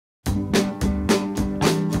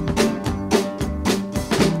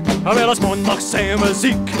Wel eens maandag zijn we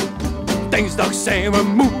ziek, dinsdag zijn we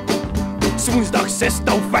moe, woensdag is het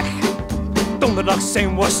weg, donderdag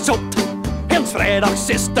zijn we zot. En vrijdag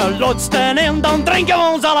is de laatste en dan drinken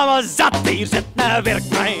we ons allemaal zat. Hier zit een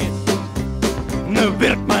werkmens, een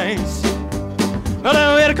werkmens,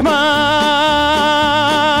 een werkmens.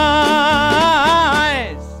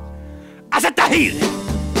 Hij zit hier.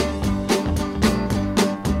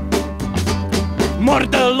 Maar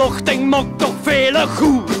de luchting maakt toch veel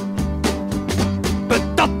goed.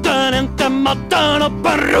 Patatten en tomaten op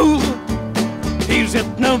een roe. Hier zit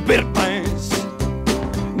een werkmens,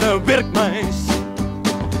 een werkmens,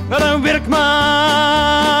 een werkmens.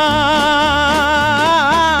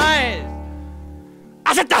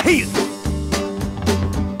 Hij zit hier.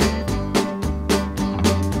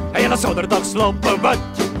 En de zaterdag slapen we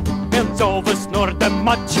en s'avonds naar de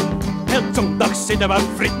match. En zondag zitten we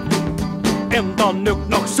frieten en dan ook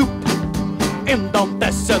nog soep. En dan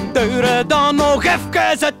tussen deuren dan nog even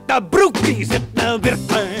uit de broek. Hier zit een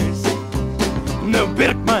werkmens, een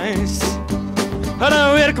werkmens,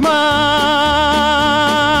 een werkmens.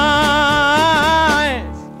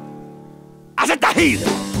 Hij zit hier.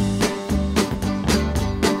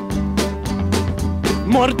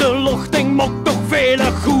 Maar de luchting maakt toch veel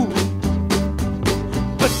goed.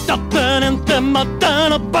 Patatten en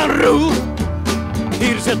tomaten op een roe.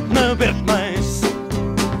 Hier zit een werkmens,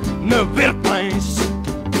 een werkmens,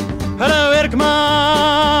 een werkmens.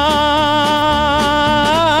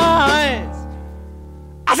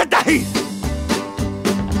 Hij zit hier.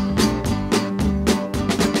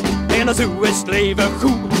 En zo is het leven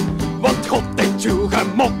goed, want God heeft je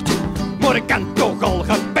gemokt. Maar ik kan toch al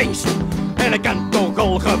gepeinst en ik kan toch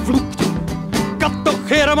al gevloekt. Ik had toch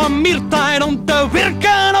helemaal meer tijd om te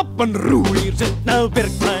werken op een roe. Hier zit een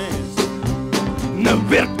werkmens, een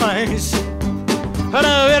werkmens,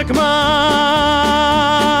 een werkmens.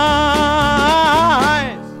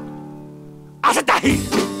 Hij zit hier.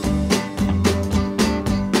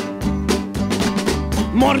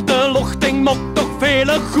 Maar de luchting maakt toch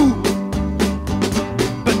veel goed.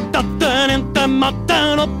 Patatten en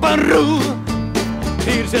tomaten op een roe.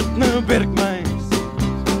 Hier zit een werkmens,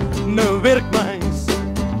 een werkmens,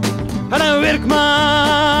 een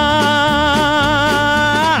werkmens.